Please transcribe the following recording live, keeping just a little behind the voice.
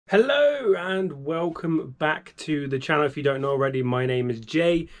Hello and welcome back to the channel. If you don't know already, my name is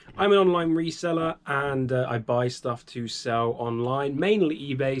Jay. I'm an online reseller and I buy stuff to sell online, mainly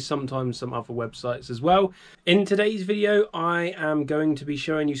eBay, sometimes some other websites as well. In today's video, I am going to be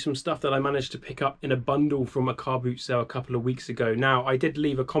showing you some stuff that I managed to pick up in a bundle from a car boot sale a couple of weeks ago. Now, I did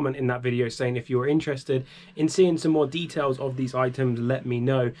leave a comment in that video saying if you were interested in seeing some more details of these items, let me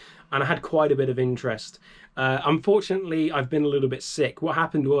know. And I had quite a bit of interest. Unfortunately, I've been a little bit sick. What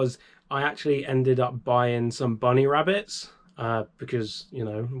happened was I actually ended up buying some bunny rabbits because, you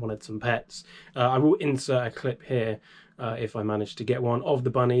know, wanted some pets. I will insert a clip here if I manage to get one of the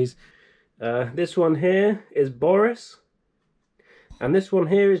bunnies. This one here is Boris, and this one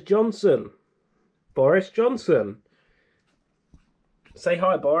here is Johnson. Boris Johnson. Say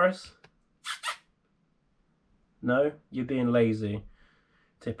hi, Boris. No, you're being lazy.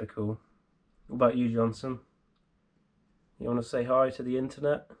 Typical. What about you, Johnson? You want to say hi to the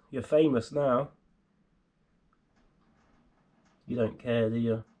internet? You're famous now. You don't care, do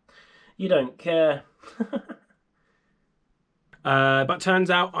you? You don't care. But turns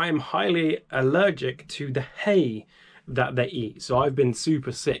out I am highly allergic to the hay that they eat. So I've been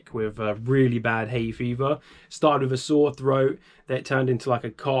super sick with really bad hay fever. Started with a sore throat, then it turned into like a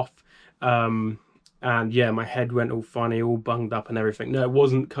cough. And yeah, my head went all funny, all bunged up and everything. No, it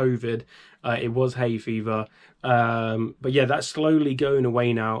wasn't COVID. It was hay fever. But yeah, that's slowly going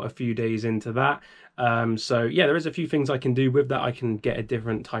away now, a few days into that. So yeah, there is a few things I can do with that. I can get a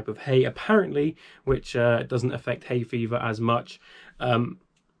different type of hay, apparently, which doesn't affect hay fever as much.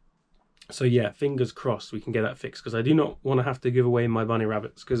 So yeah, fingers crossed we can get that fixed, because I do not want to have to give away my bunny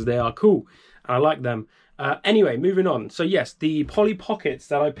rabbits, because they are cool and I like them. Anyway, moving on. So yes, the Polly Pockets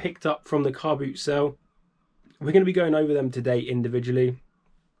that I picked up from the car boot sale, we're going to be going over them today individually,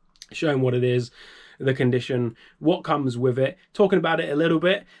 showing what it is, the condition, what comes with it, talking about it a little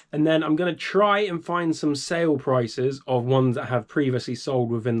bit, and then I'm going to try and find some sale prices of ones that have previously sold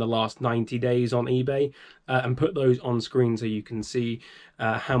within the last 90 days on eBay and put those on screen so you can see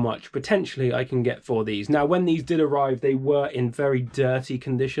how much potentially I can get for these. Now, when these did arrive, they were in very dirty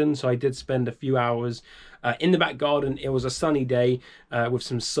condition, so I did spend a few hours in the back garden. It was a sunny day with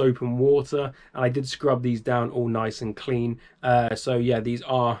some soap and water, and I did scrub these down all nice and clean. So yeah, these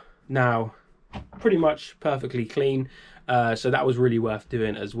are now pretty much perfectly clean, so that was really worth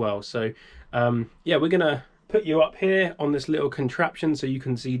doing as well. So yeah, we're gonna put you up here on this little contraption so you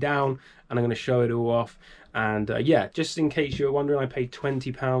can see down, and I'm gonna show it all off. And yeah, just in case you're wondering, I paid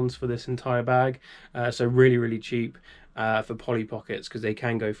 £20 for this entire bag, so really cheap for Polly Pockets, because they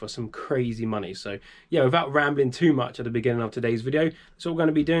can go for some crazy money. So yeah, without rambling too much at the beginning of today's video, that's what we're going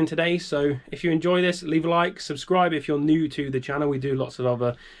to be doing today. So if you enjoy this, leave a like, subscribe if you're new to the channel. We do lots of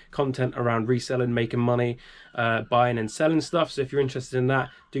other content around reselling, making money, buying and selling stuff. So if you're interested in that,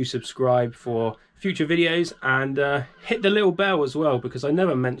 do subscribe for future videos, and hit the little bell as well, because I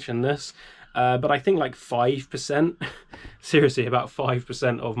never mention this. But I think like 5%, seriously, about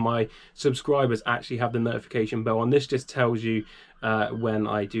 5% of my subscribers actually have the notification bell on. This just tells you when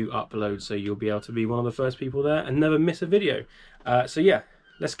I do upload, so you'll be able to be one of the first people there and never miss a video. So yeah,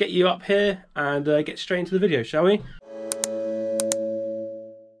 let's get you up here and get straight into the video, shall we?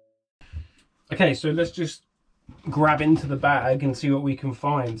 Okay, so let's just grab into the bag and see what we can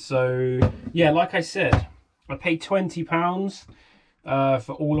find. So yeah, like I said, I paid £20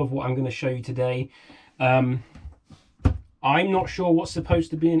 for all of what I'm going to show you today. I'm not sure what's supposed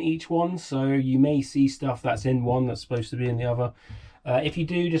to be in each one, so you may see stuff that's in one that's supposed to be in the other. If you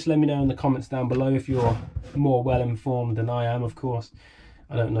do, just let me know in the comments down below if you're more well informed than I am. Of course,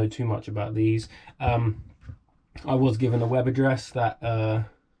 I don't know too much about these. I was given a web address that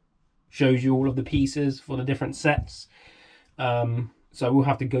shows you all of the pieces for the different sets. So we'll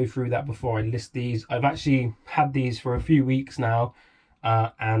have to go through that before I list these. I've actually had these for a few weeks now,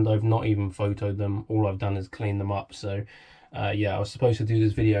 and I've not even photoed them. All I've done is clean them up. So yeah, I was supposed to do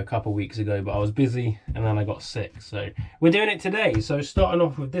this video a couple of weeks ago, but I was busy and then I got sick. So we're doing it today. So starting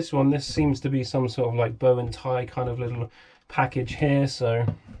off with this one, this seems to be some sort of like bow and tie kind of little package here. So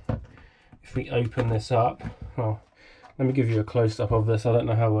if we open this up, well, let me give you a close-up of this. I don't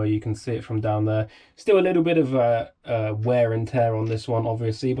know how well you can see it from down there. Still a little bit of wear and tear on this one,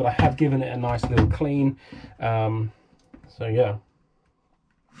 obviously, but I have given it a nice little clean. So yeah.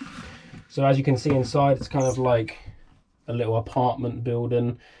 So as you can see inside, it's kind of like a little apartment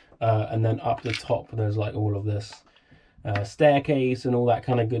building. And then up the top, there's like all of this staircase and all that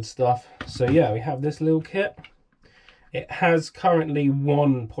kind of good stuff. So yeah, we have this little kit. It has currently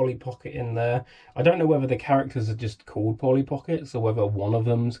one Polly Pocket in there. I don't know whether the characters are just called Polly Pockets or whether one of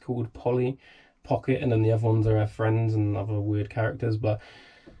them's called Polly Pocket and then the other ones are her friends and other weird characters. But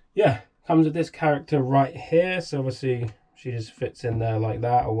yeah, comes with this character right here. So obviously she just fits in there like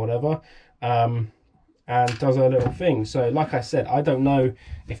that or whatever, and does her little thing. So like I said, I don't know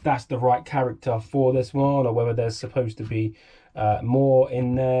if that's the right character for this one, or whether there's supposed to be more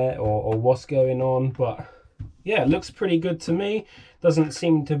in there, or what's going on. But yeah, it looks pretty good to me. Doesn't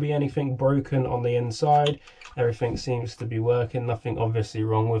seem to be anything broken on the inside. Everything seems to be working. Nothing obviously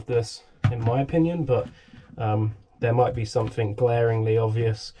wrong with this, in my opinion, but there might be something glaringly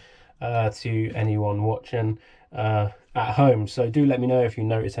obvious to anyone watching at home. So do let me know if you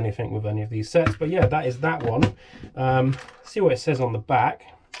notice anything with any of these sets. But yeah, that is that one. See what it says on the back.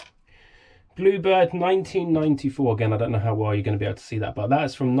 Bluebird 1994. Again, I don't know how well you're going to be able to see that, but that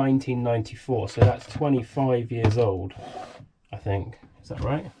is from 1994. So that's 25 years old, I think. Is that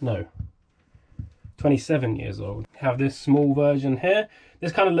right? No. 27 years old. Have this small version here.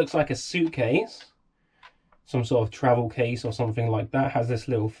 This kind of looks like a suitcase, some sort of travel case or something like that. Has this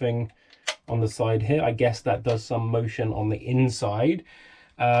little thing on the side here. I guess that does some motion on the inside.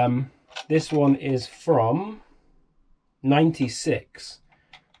 This one is from 96,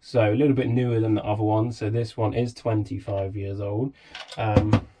 so a little bit newer than the other one. So this one is 25 years old.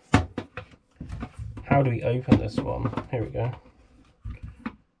 How do we open this one? Here we go.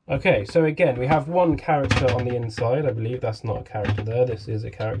 Okay, so again, we have one character on the inside. I believe that's not a character there. This is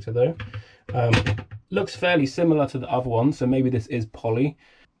a character though. Looks fairly similar to the other one, so maybe this is poly.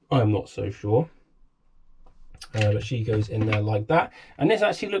 I'm not so sure. But she goes in there like that. And this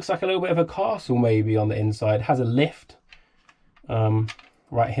actually looks like a little bit of a castle maybe on the inside. It has a lift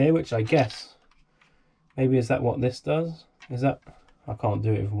right here, which I guess, maybe is that what this does? Is that, I can't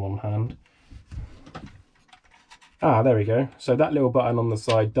do it with one hand. Ah, there we go. So that little button on the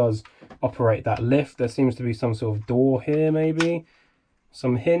side does operate that lift. There seems to be some sort of door here maybe.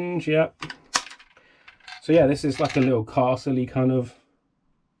 Some hinge, yep. So yeah, this is like a little castle-y kind of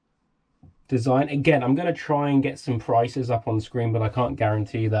design. Again, I'm going to try and get some prices up on screen, but I can't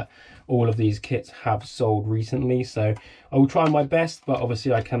guarantee that all of these kits have sold recently. So I will try my best, but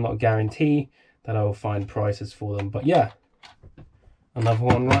obviously I cannot guarantee that I will find prices for them. But yeah, another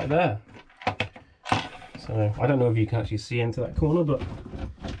one right there. So I don't know if you can actually see into that corner, but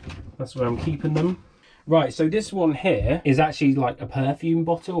that's where I'm keeping them. Right, so this one here is actually like a perfume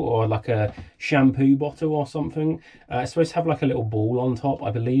bottle or like a shampoo bottle or something. It's supposed to have like a little ball on top,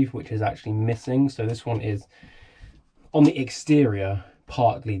 I believe, which is actually missing. So this one is on the exterior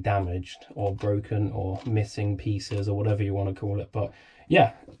partly damaged or broken or missing pieces or whatever you want to call it. But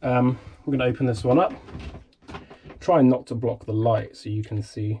yeah, I'm going to open this one up. Try not to block the light so you can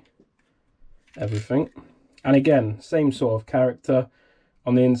see everything. And again, same sort of character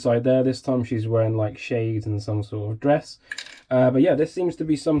on the inside there. This time she's wearing like shades and some sort of dress. But yeah, this seems to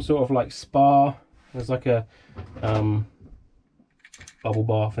be some sort of like spa. There's like a bubble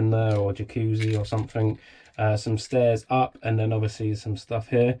bath in there or jacuzzi or something. Some stairs up, and then obviously some stuff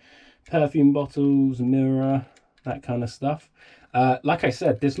here. Perfume bottles, mirror, that kind of stuff. Like I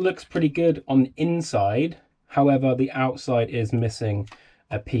said, this looks pretty good on the inside. However, the outside is missing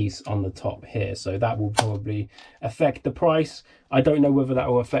a piece on the top here, so that will probably affect the price. I don't know whether that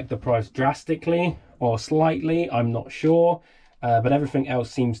will affect the price drastically or slightly, I'm not sure, but everything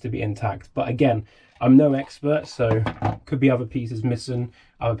else seems to be intact. But again, I'm no expert, so could be other pieces missing,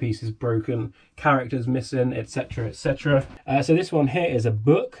 other pieces broken, characters missing, etc, etc. So this one here is a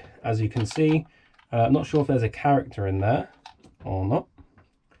book, as you can see. I'm not sure if there's a character in there or not,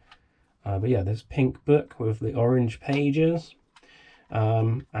 but yeah, this pink book with the orange pages.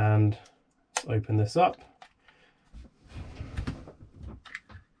 And let's open this up.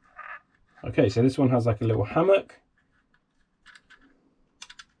 Okay, so this one has like a little hammock.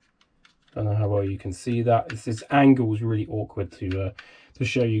 Don't know how well you can see that. This angle is really awkward to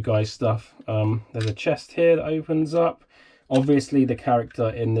show you guys stuff. There's a chest here that opens up. Obviously the character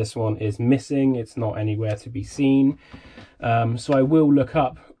in this one is missing. It's not anywhere to be seen. So I will look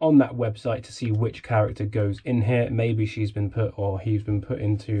up on that website to see which character goes in here. Maybe she's been put, or he's been put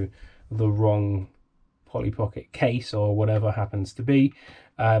into the wrong Polly Pocket case or whatever happens to be.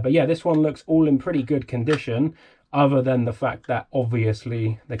 But yeah, this one looks all in pretty good condition, other than the fact that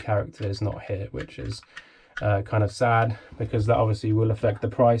obviously the character is not here, which is kind of sad, because that obviously will affect the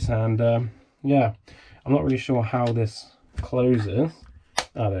price. And yeah, I'm not really sure how this closes.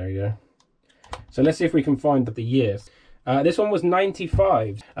 Oh, there you go. So let's see if we can find the year. This one was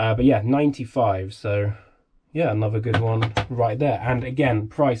 95, but yeah, 95. So yeah, another good one right there. And again,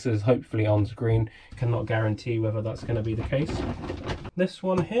 prices hopefully on screen. Cannot guarantee whether that's going to be the case. This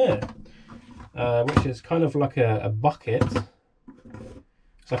one here, which is kind of like a bucket.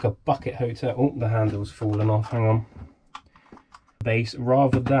 It's like a bucket hotel. Oh, the handle's fallen off. Hang on. base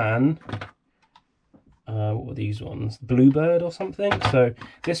rather than what were these ones, Bluebird or something. So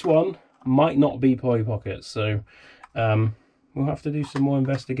this one might not be Polly Pocket, so we'll have to do some more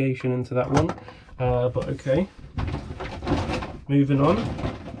investigation into that one, but okay, moving on.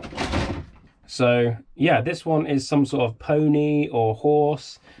 So yeah, this one is some sort of pony or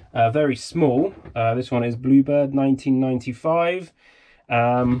horse, very small. This one is Bluebird 1995.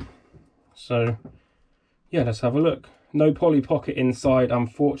 So yeah, let's have a look. No Polly Pocket inside,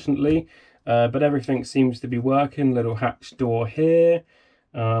 unfortunately, but everything seems to be working. Little hatch door here,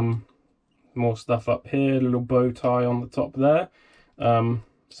 more stuff up here, little bow tie on the top there.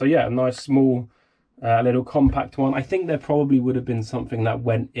 So yeah, a nice small little compact one. I think there probably would have been something that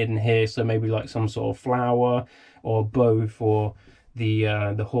went in here, so maybe like some sort of flower or bow for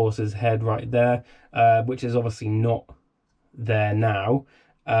the horse's head right there, which is obviously not there now.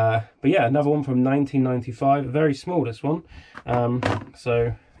 But yeah, another one from 1995, very small, this one.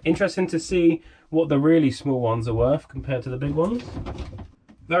 So interesting to see what the really small ones are worth compared to the big ones.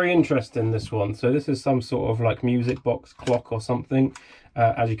 Very interesting, this one. So this is some sort of like music box clock or something.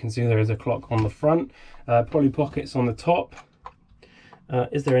 As you can see, there is a clock on the front, Polly Pockets on the top.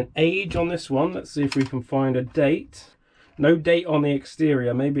 Is there an age on this one? Let's see if we can find a date. No date on the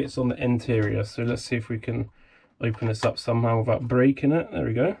exterior, maybe it's on the interior. So let's see if we can open this up somehow without breaking it. There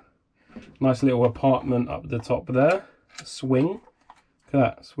we go. Nice little apartment up the top there. A swing. Look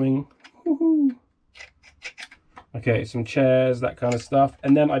at that, swing. Woohoo. Okay, some chairs, that kind of stuff.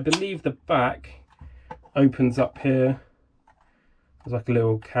 And then I believe the back opens up here. There's like a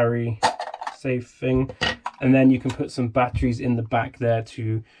little carry safe thing. And then you can put some batteries in the back there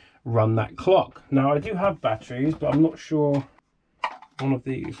to run that clock. Now I do have batteries, but I'm not sure one of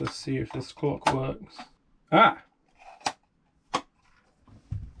these. Let's see if this clock works. Ah!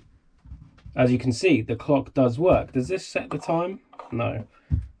 As you can see, the clock does work. Does this set the time? No.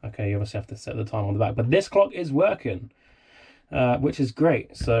 Okay, you obviously have to set the time on the back, but this clock is working, which is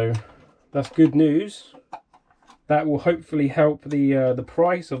great. So that's good news. That will hopefully help the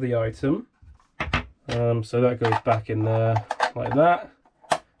price of the item. So that goes back in there like that.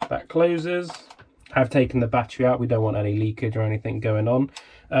 That closes. I've taken the battery out. We don't want any leakage or anything going on.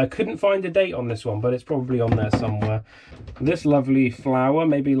 Couldn't find a date on this one, but it's probably on there somewhere. This lovely flower,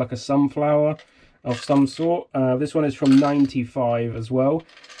 maybe like a sunflower of some sort. This one is from 95 as well.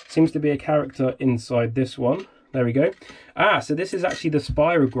 Seems to be a character inside this one. There we go. So this is actually the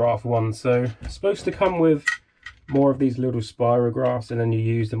spirograph one. So it's supposed to come with more of these little spirographs, and then you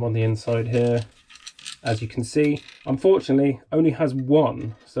use them on the inside here. As you can see, unfortunately, only has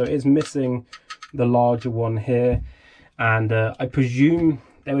one. So it is missing the larger one here. And I presume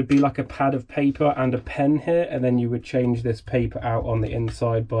there would be like a pad of paper and a pen here, and then you would change this paper out on the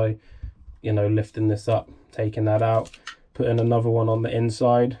inside by, you know, lifting this up, taking that out, putting another one on the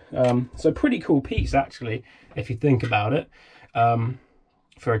inside. So pretty cool piece, actually, if you think about it,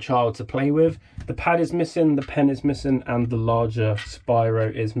 for a child to play with. The pad is missing, the pen is missing, and the larger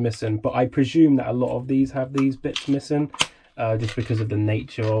Spyro is missing. But I presume that a lot of these have these bits missing, just because of the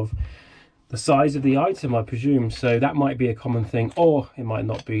nature of the size of the item, I presume. So that might be a common thing, or it might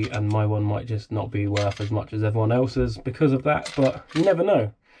not be, and my one might just not be worth as much as everyone else's because of that. But you never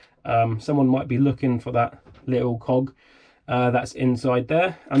know. Someone might be looking for that little cog that's inside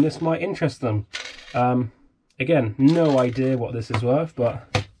there, and this might interest them. Again, no idea what this is worth,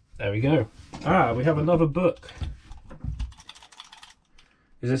 but there we go. We have another book.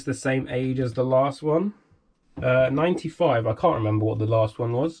 Is this the same age as the last one? 95. I can't remember what the last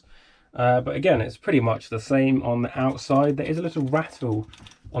one was. But again, it's pretty much the same on the outside. There is a little rattle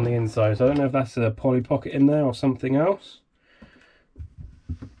on the inside, so I don't know if that's a Polly Pocket in there or something else.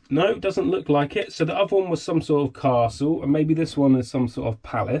 No, it doesn't look like it. So the other one was some sort of castle, and maybe this one is some sort of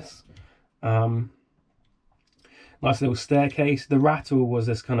palace. Nice little staircase. The rattle was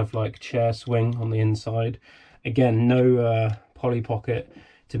this kind of like chair swing on the inside. Again, no Polly Pocket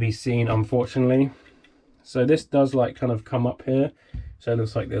to be seen, unfortunately. So this does like kind of come up here. So it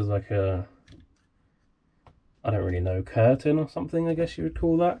looks like there's like a, I don't really know, curtain or something, I guess you would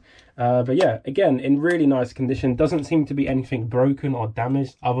call that. But yeah, again, in really nice condition. Doesn't seem to be anything broken or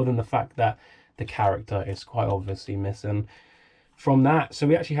damaged, other than the fact that the character is quite obviously missing from that. So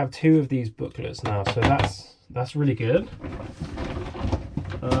we actually have two of these booklets now, so that's really good.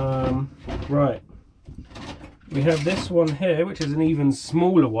 Right, we have this one here, which is an even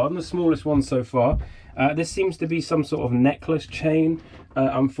smaller one, the smallest one so far. This seems to be some sort of necklace chain.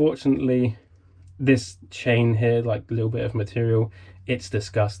 Unfortunately, this chain here, like a little bit of material, it's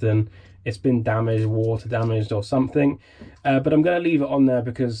disgusting. It's been damaged, water damaged or something. But I'm going to leave it on there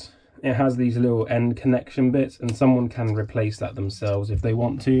because it has these little end connection bits, and someone can replace that themselves if they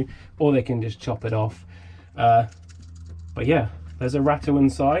want to, or they can just chop it off. But yeah, there's a rattle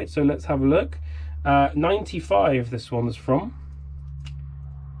inside, so let's have a look. 95 this one's from.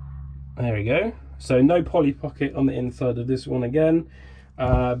 There we go. So no poly pocket on the inside of this one again,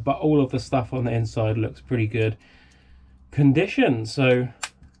 but all of the stuff on the inside looks pretty good condition. So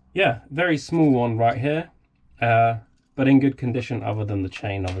yeah, very small one right here, but in good condition other than the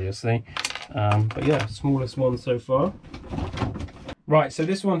chain obviously. But yeah, smallest one so far. Right, so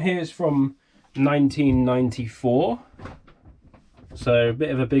this one here is from 1994, so a bit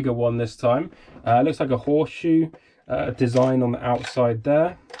of a bigger one this time. Looks like a horseshoe design on the outside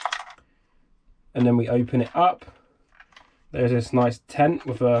there, and then we open it up. There's this nice tent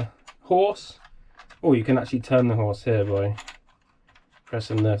with a horse. Oh, you can actually turn the horse here by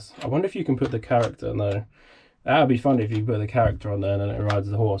pressing this. I wonder if you can put the character. No, that would be fun if you put the character on there and then it rides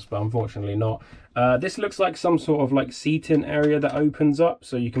the horse, but unfortunately not. This looks like some sort of like seating area that opens up,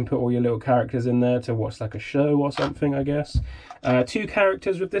 so you can put all your little characters in there to watch like a show or something, I guess. 2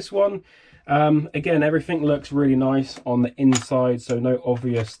 characters with this one. Again, everything looks really nice on the inside, so no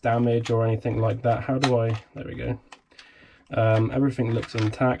obvious damage or anything like that. How do I, there we go. Everything looks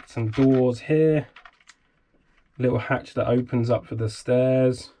intact. Some doors here, little hatch that opens up for the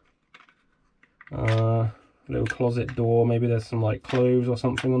stairs, little closet door, maybe there's some like clothes or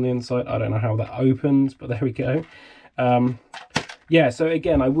something on the inside. I don't know how that opens, but there we go. Yeah, so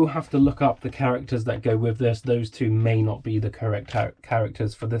again, I will have to look up the characters that go with this. Those 2 may not be the correct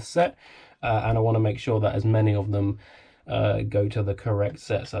characters for this set, and I want to make sure that as many of them go to the correct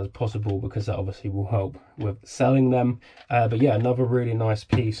sets as possible, because that obviously will help with selling them. But yeah, another really nice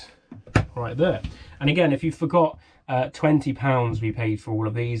piece right there. And again, if you forgot, £20 we paid for all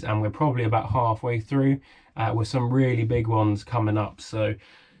of these, and we're probably about halfway through, with some really big ones coming up. So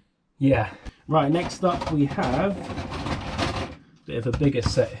yeah, right, next up we have bit of a bigger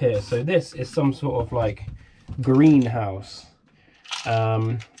set here. So this is some sort of like greenhouse.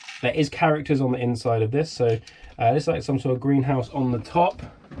 There is characters on the inside of this, so it's like some sort of greenhouse on the top.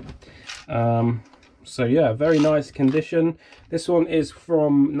 So yeah, very nice condition. This one is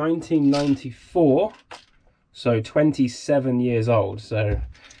from 1994, so 27 years old. So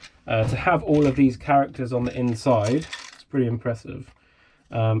to have all of these characters on the inside, it's pretty impressive.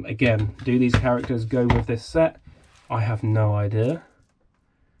 Again, do these characters go with this set? I have no idea.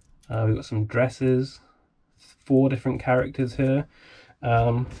 We've got some dresses, 4 different characters here.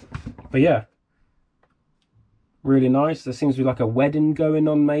 But yeah, really nice. There seems to be like a wedding going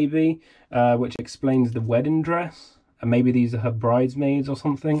on maybe, which explains the wedding dress. And maybe these are her bridesmaids or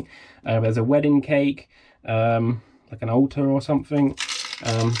something. There's a wedding cake, like an altar or something.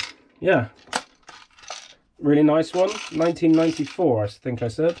 Yeah, really nice one. 1994, I think I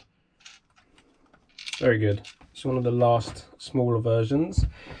said. Very good. It's one of the last smaller versions.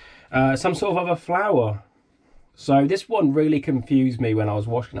 Some sort of other flower. So this one really confused me when I was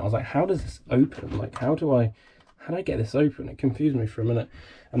watching it. I was like, how does this open? Like, how do I get this open? It confused me for a minute.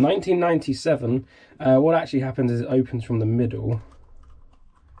 In 1997, what actually happens is it opens from the middle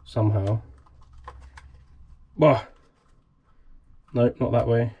somehow. Well, nope, not that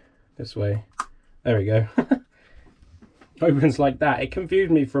way. This way. There we go. Opens like that. It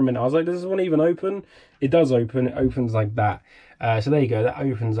confused me for a minute. I was like, does this one even open? It does open. It opens like that. So there you go. That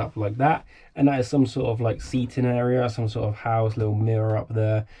opens up like that, and that is some sort of like seating area, some sort of house, little mirror up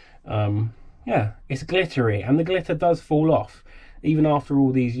there. Yeah, it's glittery, and the glitter does fall off even after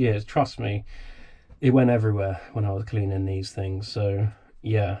all these years. Trust me, it went everywhere when I was cleaning these things. So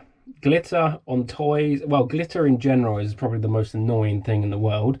yeah, glitter on toys, well, glitter in general is probably the most annoying thing in the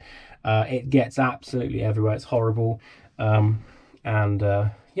world. It gets absolutely everywhere. It's horrible.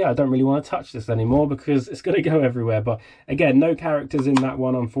 Yeah, I don't really want to touch this anymore because it's going to go everywhere. But again, no characters in that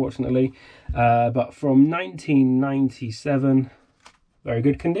one, unfortunately. But from 1997, very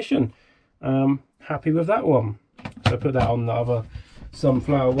good condition. Happy with that one. So put that on the other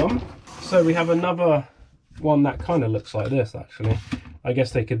sunflower one. So we have another one that kind of looks like this, actually. I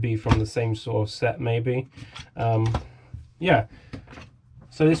guess they could be from the same sort of set, maybe. Yeah.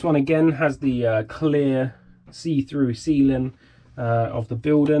 So this one again has the clear see-through ceiling of the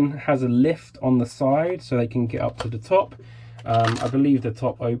building. It has a lift on the side so they can get up to the top. I believe the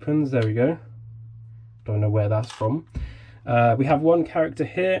top opens. There we go. Don't know where that's from. We have one character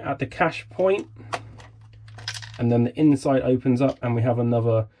here at the cash point, and then the inside opens up and we have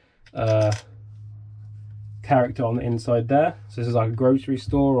another character on the inside there. So this is like a grocery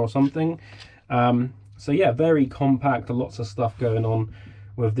store or something. So yeah, very compact, lots of stuff going on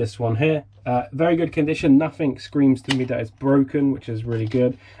with this one here. Very good condition. Nothing screams to me that it's broken, which is really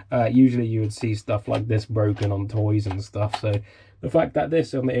good. Usually you would see stuff like this broken on toys and stuff, so the fact that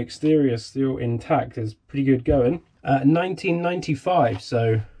this on the exterior is still intact is pretty good going. 1995,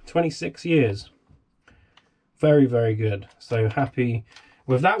 so 26 years. Very, very good. So happy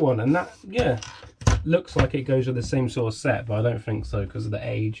with that one. And that, yeah, looks like it goes with the same sort of set, but I don't think so because of the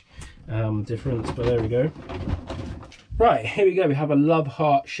age difference. But there we go. Right, here we go. We have a love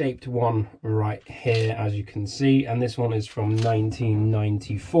heart shaped one right here, as you can see. And this one is from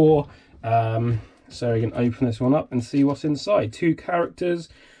 1994. So we can open this one up and see what's inside. 2 characters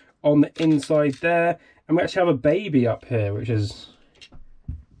on the inside there. And we actually have a baby up here, which is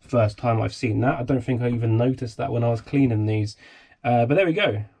first time I've seen that. I don't think I even noticed that when I was cleaning these. But there we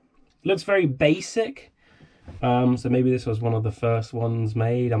go. Looks very basic. So maybe this was one of the first ones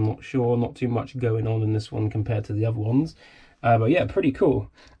made. I'm not sure. Not too much going on in this one compared to the other ones. But yeah, pretty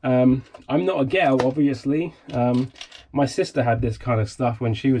cool. I'm not a girl, obviously. My sister had this kind of stuff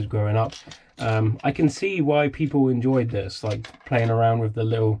when she was growing up. I can see why people enjoyed this, like playing around with the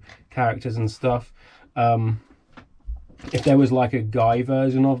little characters and stuff. If there was like a guy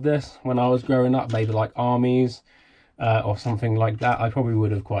version of this when I was growing up, maybe like armies or something like that, I probably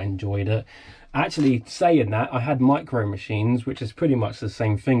would have quite enjoyed it. Actually, saying that, I had micro machines, which is pretty much the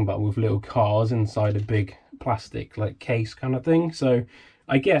same thing, but with little cars inside a big plastic like case kind of thing. So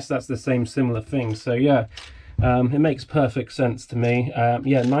I guess that's the same similar thing. So yeah, it makes perfect sense to me.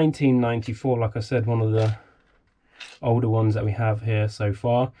 Yeah, 1994, like I said, one of the older ones that we have here so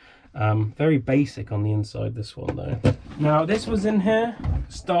far. Very basic on the inside, this one though. Now this was in here,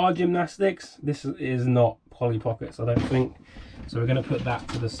 Star Gymnastics. This is not Polly Pockets, I don't think. So we're going to put that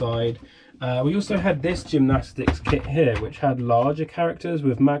to the side. We also had this gymnastics kit here, which had larger characters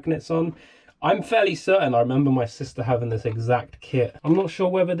with magnets on. I'm fairly certain I remember my sister having this exact kit. I'm not sure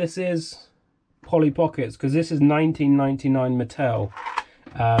whether this is Polly Pockets, because this is 1999 Mattel.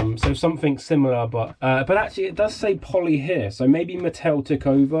 So something similar, but actually it does say Polly here, so maybe Mattel took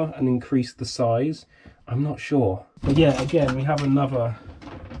over and increased the size. I'm not sure. But yeah, again, we have another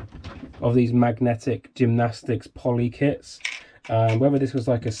of these magnetic gymnastics Polly kits. Whether this was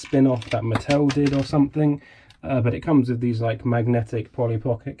like a spin-off that Mattel did or something, but it comes with these like magnetic Polly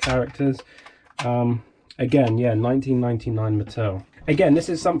Pocket characters. Again, yeah, 1999 Mattel. Again, this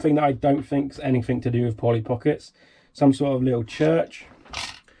is something that I don't think's anything to do with Polly Pockets. Some sort of little church.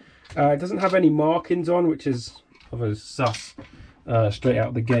 It doesn't have any markings on, which is sus straight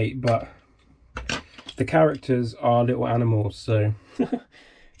out the gate, but the characters are little animals, so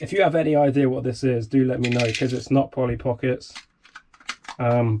if you have any idea what this is, do let me know, because it's not Polly Pockets.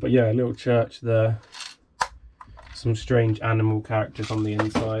 But yeah, a little church there. Some strange animal characters on the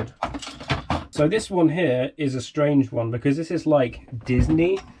inside. So this one here is a strange one, because this is like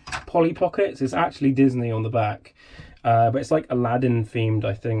Disney Polly Pockets. It's actually Disney on the back. But it's like Aladdin themed,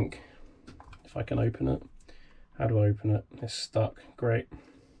 I think. If I can open it. How do I open it? It's stuck. Great.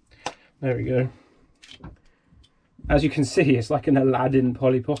 There we go. As you can see, it's like an Aladdin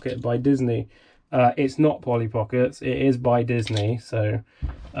Polly Pocket by Disney. It's not Polly Pockets. It is by Disney. So,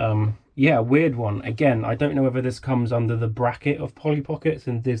 yeah, weird one. Again, I don't know whether this comes under the bracket of Polly Pockets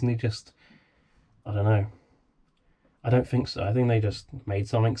and Disney just... I don't know. I don't think so. I think they just made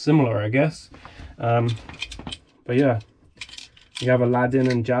something similar, I guess. But yeah, you have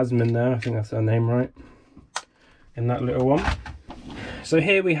Aladdin and Jasmine there. I think that's her name, right? In that little one. So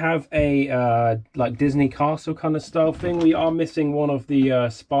here we have a like Disney castle kind of style thing. We are missing one of the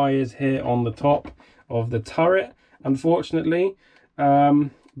spires here on the top of the turret, unfortunately.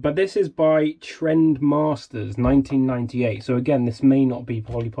 But this is by Trend Masters, 1998. So again, this may not be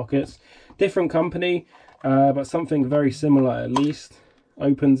Polly Pockets. Different company, but something very similar at least.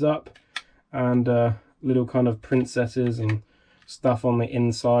 Opens up and little kind of princesses and stuff on the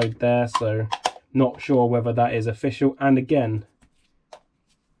inside there. So not sure whether that is official. And again,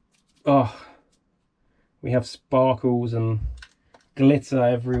 oh, we have sparkles and glitter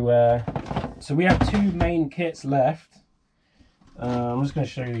everywhere. So we have 2 main kits left. I'm just going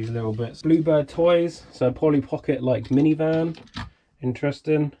to show you these little bits. Bluebird toys, so Polly Pocket like minivan.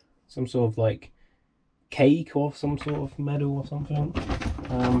 Interesting. Some sort of like cake or some sort of medal or something.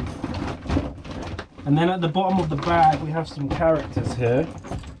 And then at the bottom of the bag we have some characters here.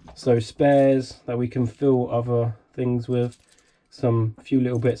 So spares that we can fill other things with. Some few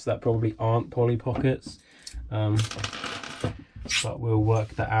little bits that probably aren't Polly Pockets. But we'll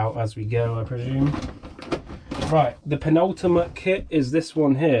work that out as we go, I presume. Right, the penultimate kit is this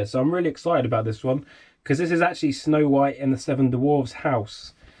one here. So I'm really excited about this one, because this is actually Snow White and the 7 Dwarfs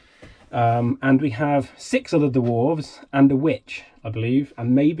house. And we have 6 other dwarves and a witch, I believe,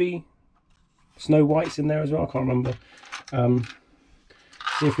 and maybe Snow White's in there as well. I can't remember.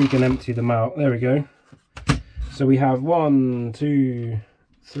 See if we can empty them out. There we go. So we have 1, 2,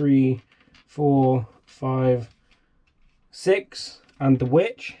 3, 4, 5, 6, and the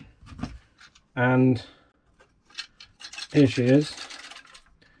witch. And here she is.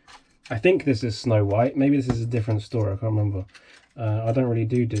 I think this is Snow White. Maybe this is a different story. I can't remember. I don't really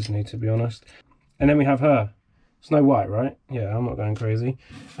do Disney, to be honest. And then we have her. Snow White, right? Yeah, I'm not going crazy.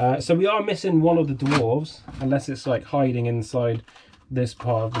 So we are missing one of the dwarves, unless it's like hiding inside this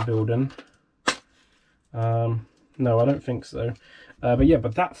part of the building. No, I don't think so. But yeah,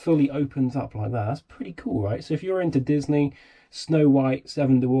 but that fully opens up like that. That's pretty cool, right? So if you're into Disney, Snow White,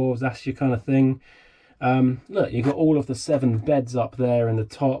 7 dwarves, that's your kind of thing. Look, you've got all of the 7 beds up there in the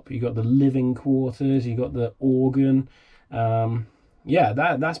top. You've got the living quarters. You've got the organ. Yeah,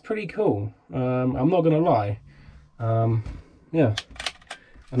 that's pretty cool. I'm not going to lie. Yeah.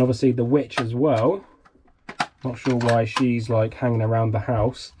 And obviously the witch as well. Not sure why she's like hanging around the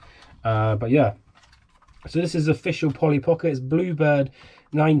house. But yeah. So this is official Polly Pocket. It's Bluebird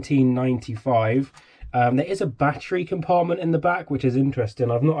 1995. There is a battery compartment in the back, which is interesting.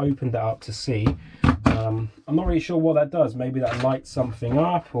 I've not opened it up to see. I'm not really sure what that does. Maybe that lights something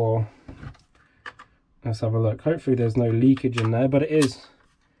up, or let's have a look. Hopefully there's no leakage in there, but it is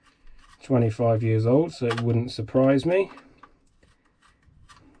 25 years old, so it wouldn't surprise me.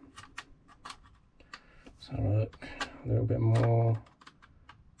 Let's have a look. A little bit more.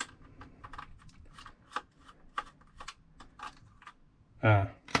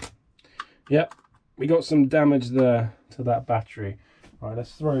 Yep, we got some damage there to that battery. Right,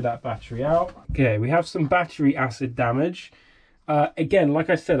 let's throw that battery out. Okay, we have some battery acid damage. Again, like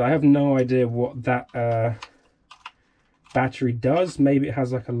I said, I have no idea what that battery does. Maybe it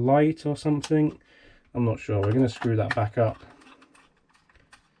has like a light or something. I'm not sure. We're going to screw that back up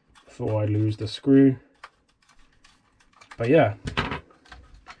before I lose the screw. But yeah,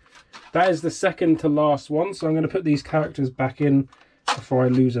 that is the second to last one. So I'm going to put these characters back in before I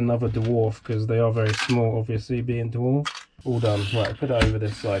lose another dwarf, because they are very small, obviously, being dwarf. All done. Right, put it over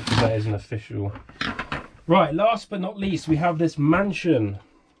this side, because that isn't official. Right, last but not least, we have this mansion.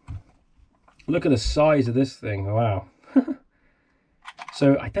 Look at the size of this thing. Wow.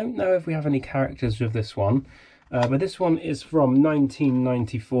 So I don't know if we have any characters with this one, but this one is from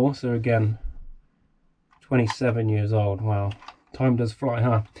 1994. So again, 27 years old. Wow, time does fly,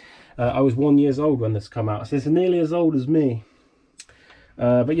 huh? I was 1 year old when this came out, so it's nearly as old as me.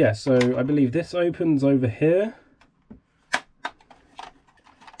 But yeah, so I believe this opens over here.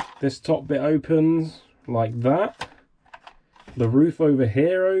 This top bit opens like that. The roof over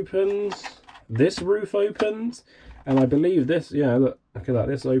here opens. This roof opens. And I believe this, yeah, look at that,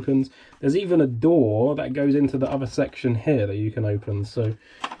 this opens. There's even a door that goes into the other section here that you can open. So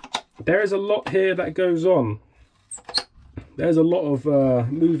there is a lot here that goes on. There's a lot of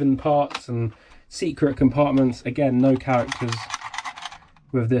moving parts and secret compartments. Again, no characters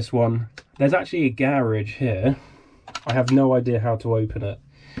with this one. There's actually a garage here. I have no idea how to open it.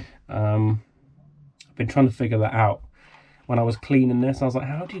 I've been trying to figure that out. When I was cleaning this, I was like,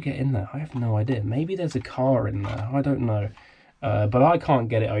 how do you get in there? I have no idea. Maybe there's a car in there. I don't know. But I can't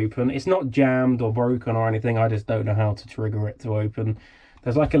get it open. It's not jammed or broken or anything. I just don't know how to trigger it to open.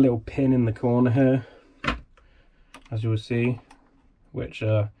 There's like a little pin in the corner here, as you will see, which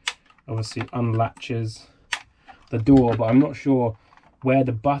obviously unlatches the door. But I'm not sure where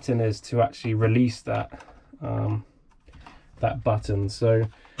the button is to actually release that, that button. So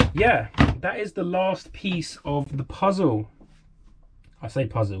yeah, that is the last piece of the puzzle. I say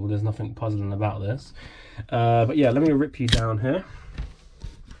puzzle, there's nothing puzzling about this. But yeah, let me rip you down here.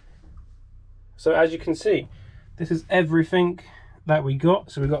 So as you can see, this is everything that we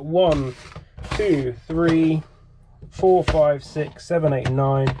got. So we got 1, 2, 3, 4, 5, 6, 7, 8,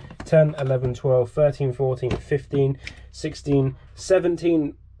 9, 10, 11, 12, 13, 14, 15, 16,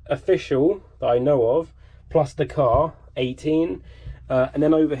 17 official that I know of, plus the car, 18. And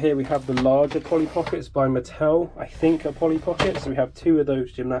then over here we have the larger Polly Pockets by Mattel, I think are Polly Pockets. So we have 2 of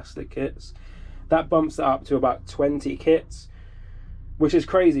those gymnastic kits. That bumps it up to about 20 kits, which is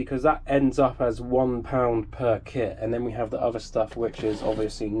crazy because that ends up as £1 per kit. And then we have the other stuff, which is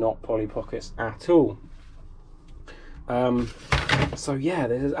obviously not Polly Pockets at all. So yeah,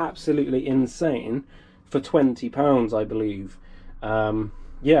 this is absolutely insane for £20, I believe.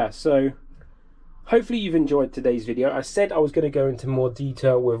 Yeah, so hopefully you've enjoyed today's video. I said I was going to go into more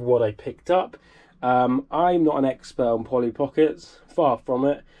detail with what I picked up. I'm not an expert on Polly Pockets, far from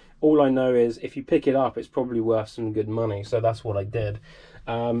it. All I know is if you pick it up, it's probably worth some good money. So that's what I did.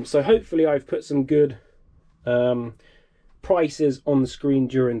 So hopefully I've put some good prices on the screen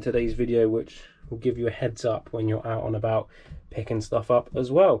during today's video, which will give you a heads up when you're out and about picking stuff up as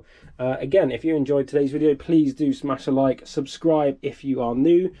well. Again, if you enjoyed today's video, please do smash a like, subscribe if you are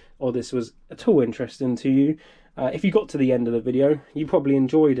new or this was at all interesting to you. If you got to the end of the video, you probably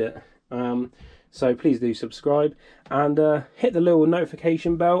enjoyed it. So please do subscribe and hit the little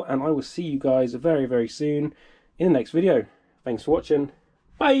notification bell, and I will see you guys very, very soon in the next video. Thanks for watching.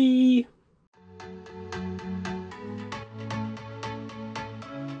 Bye!